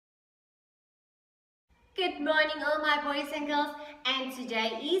Good morning all my boys and girls, and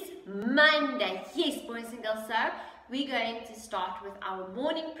today is Monday. Yes, boys and girls, so we're going to start with our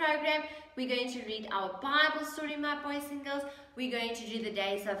morning program. We're going to read our Bible story, my boys and girls. We're going to do the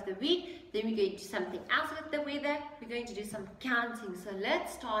days of the week. Then we're going to do something else with the weather. We're going to do some counting. So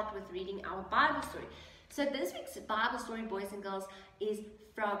let's start with reading our Bible story. So this week's Bible story, boys and girls, is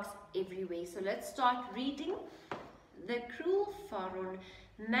frogs everywhere. So let's start reading. The cruel Pharaoh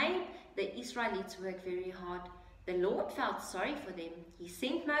made the Israelites work very hard. The Lord felt sorry for them. He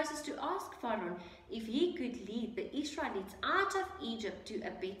sent Moses to ask Pharaoh if he could lead the Israelites out of Egypt to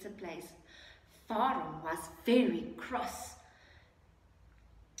a better place. Pharaoh was very cross.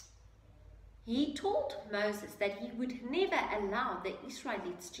 He told Moses that he would never allow the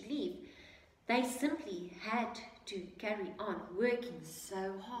Israelites to leave. They simply had to carry on working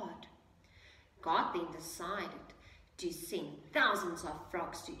so hard. God then decided to send thousands of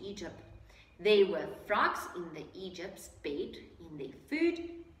frogs to Egypt. There were frogs in the Egypt's bed, in their food,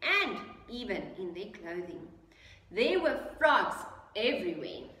 and even in their clothing. There were frogs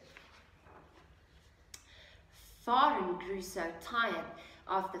everywhere. Pharaoh grew so tired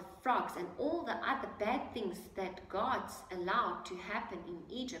of the frogs and all the other bad things that God allowed to happen in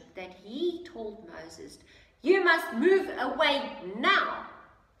Egypt that he told Moses, "You must move away now."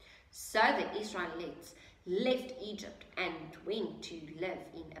 So the Israelites left Egypt and went to live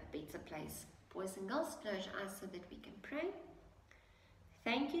in a better place. Boys and girls, close your eyes so that we can pray.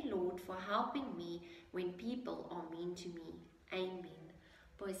 Thank you, Lord, for helping me when people are mean to me. Amen.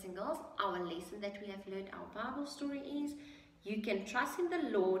 Boys and girls, our lesson that we have learned, our Bible story is, you can trust in the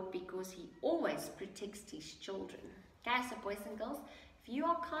Lord because he always protects his children. Okay, so boys and girls, if you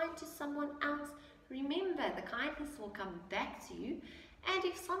are kind to someone else, remember the kindness will come back to you. And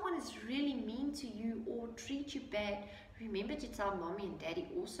if someone is really mean to you or treat you bad, remember to tell mommy and daddy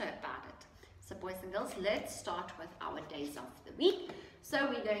also about it. So boys and girls, let's start with our days of the week. So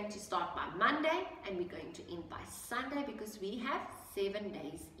we're going to start by Monday and we're going to end by Sunday because we have 7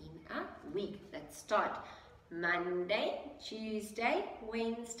 days in a week. Let's start Monday, Tuesday,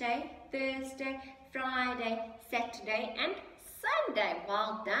 Wednesday, Thursday, Friday, Saturday and Sunday.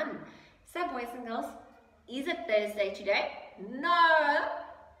 Well done. So boys and girls, is it Thursday today? No.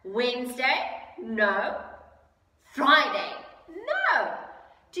 Wednesday? No. Friday? No.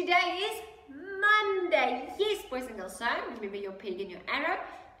 Today is Monday. Yes, boys and girls. So remember your peg and your arrow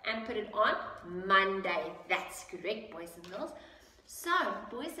and put it on Monday. That's correct, boys and girls. So,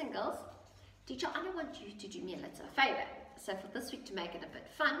 boys and girls, teacher Anna wants you to do me a little favor. So for this week, to make it a bit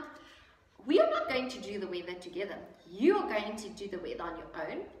fun, we are not going to do the weather together. You are going to do the weather on your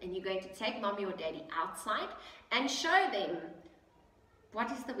own, and you're going to take mommy or daddy outside and show them what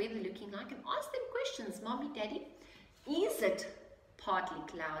is the weather looking like and ask them questions. Mommy, daddy, is it partly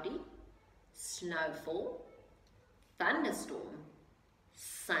cloudy, snowfall, thunderstorm,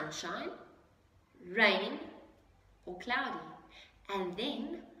 sunshine, rain, or cloudy? And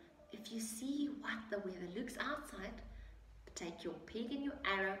then, if you see what the weather looks outside, take your peg and your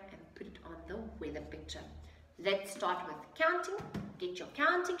arrow and put it on the weather picture. Let's start with counting. Get your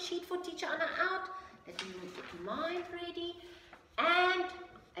counting sheet for teacher Anna out. Let me get mine ready. And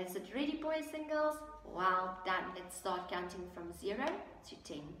is it ready, boys and girls? Well done. Let's start counting from 0 to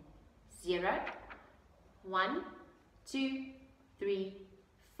 10. 0, 1, 2, 3,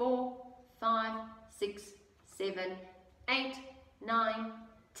 4, 5, 6, 7, 8, 9,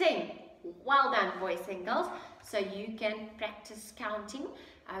 10. Well done, boys and girls. So you can practice counting,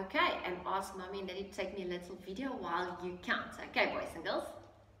 okay, and ask mommy and daddy to take me a little video while you count. Okay, boys and girls.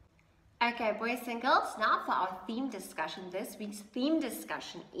 Okay, boys and girls, now for our theme discussion. This week's theme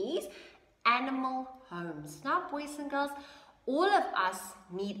discussion is animal homes. Now, boys and girls, all of us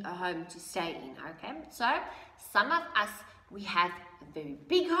need a home to stay in, okay? So some of us, we have a very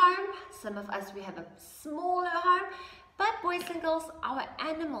big home. Some of us, we have a smaller home. But boys and girls, our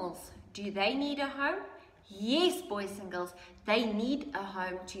animals, do they need a home? Yes, boys and girls, they need a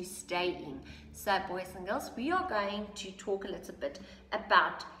home to stay in. So, boys and girls, we are going to talk a little bit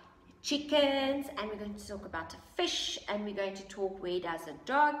about chickens, and we're going to talk about a fish, and we're going to talk where does a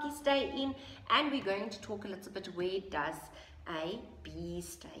doggy stay in, and we're going to talk a little bit where does a bee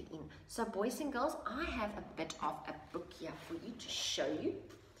stay in. So, boys and girls, I have a bit of a book here for you to show you.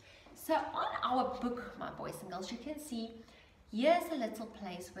 So, on our book, my boys and girls, you can see here's a little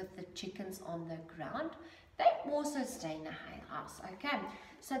place with the chickens on the ground. They also stay in a house, okay?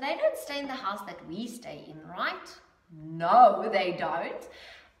 So they don't stay in the house that we stay in, right? No, they don't.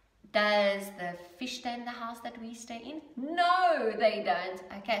 Does the fish stay in the house that we stay in? No, they don't.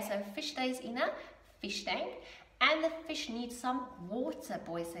 Okay, so fish stays in a fish tank And the fish needs some water,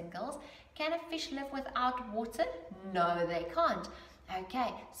 boys and girls. Can a fish live without water? No, they can't.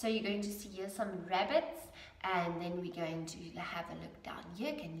 Okay, so you're going to see here some rabbits, and then we're going to have a look down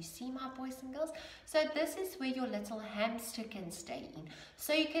here. Can you see, my boys and girls? So this is where your little hamster can stay in.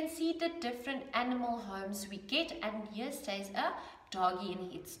 So you can see the different animal homes we get, and here stays a doggy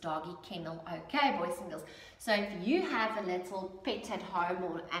in its doggy kennel. Okay, boys and girls. So if you have a little pet at home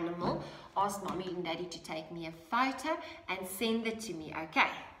or animal, ask mommy and daddy to take me a photo and send it to me.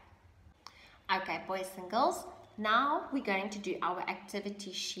 Okay, boys and girls. Now we're going to do our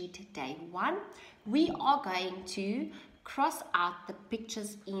activity sheet day 1. We are going to cross out the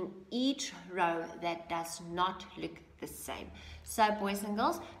pictures in each row that does not look the same. So boys and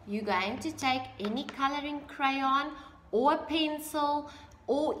girls, you're going to take any coloring crayon or a pencil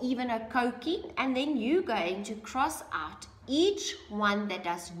or even a Cokie, and then you're going to cross out each one that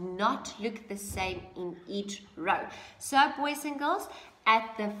does not look the same in each row. So boys and girls,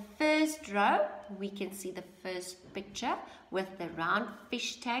 at the first row, we can see the first picture with the round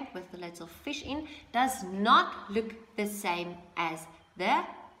fish tank with the little fish in does not look the same as the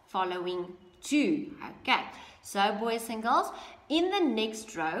following 2. Okay, so boys and girls, in the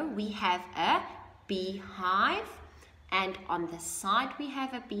next row, we have a beehive, and on the side we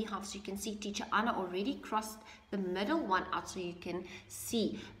have a beehive. So you can see Teacher Anna already crossed the middle one out so you can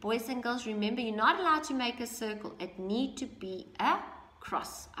see. Boys and girls, remember, you're not allowed to make a circle. It needs to be a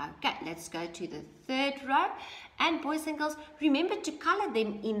cross. Okay, let's go to the third row, and boys and girls, remember to color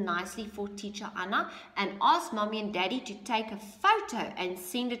them in nicely for Teacher Anna, and ask mommy and daddy to take a photo and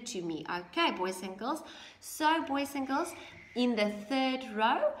send it to me. Okay, boys and girls. So boys and girls, in the third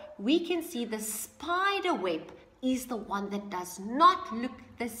row we can see the spider web is the one that does not look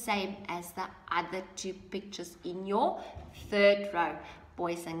the same as the other 2 pictures in your third row.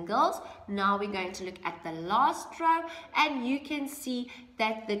 Boys and girls, now we're going to look at the last row, and you can see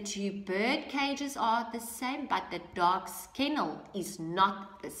that the 2 bird cages are the same, but the dog's kennel is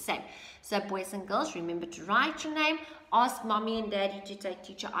not the same. So boys and girls, remember to write your name, ask mommy and daddy to take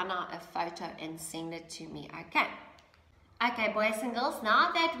Teacher Anna a photo and send it to me. Okay, boys and girls,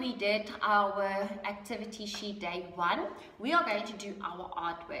 now that we did our activity sheet day 1, we are going to do our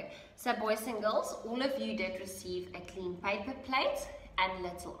artwork. So boys and girls, all of you did receive a clean paper plate and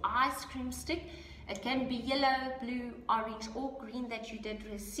little ice cream stick. It can be yellow, blue, orange or green that you did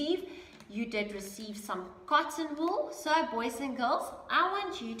receive. You did receive some cotton wool. So boys and girls, I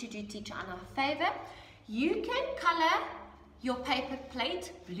want you to do Teacher Anna a favor. You can color your paper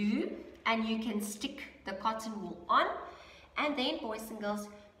plate blue and you can stick the cotton wool on. And then boys and girls,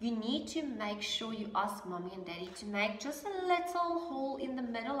 you need to make sure you ask mommy and daddy to make just a little hole in the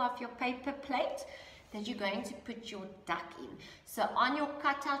middle of your paper plate that you're going to put your duck in. So on your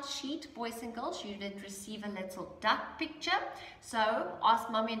cutout sheet, boys and girls, you did receive a little duck picture. So ask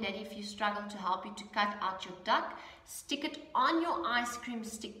mommy and daddy if you struggle to help you to cut out your duck. Stick it on your ice cream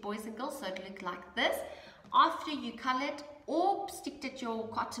stick, boys and girls, so it look like this. After you colored or sticked your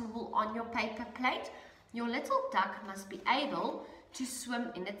cotton wool on your paper plate, your little duck must be able to swim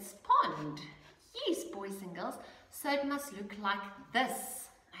in its pond. Yes, boys and girls, so it must look like this.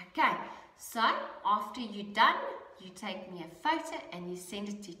 Okay, so after you're done, you take me a photo and you send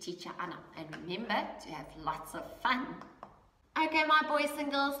it to Teacher Anna. And remember to have lots of fun. Okay, my boys and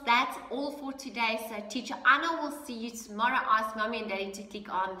girls, that's all for today. So Teacher Anna will see you tomorrow. Ask mommy and daddy to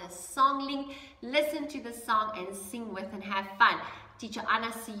click on the song link, listen to the song and sing with and have fun. Teacher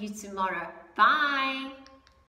Anna, see you tomorrow. Bye.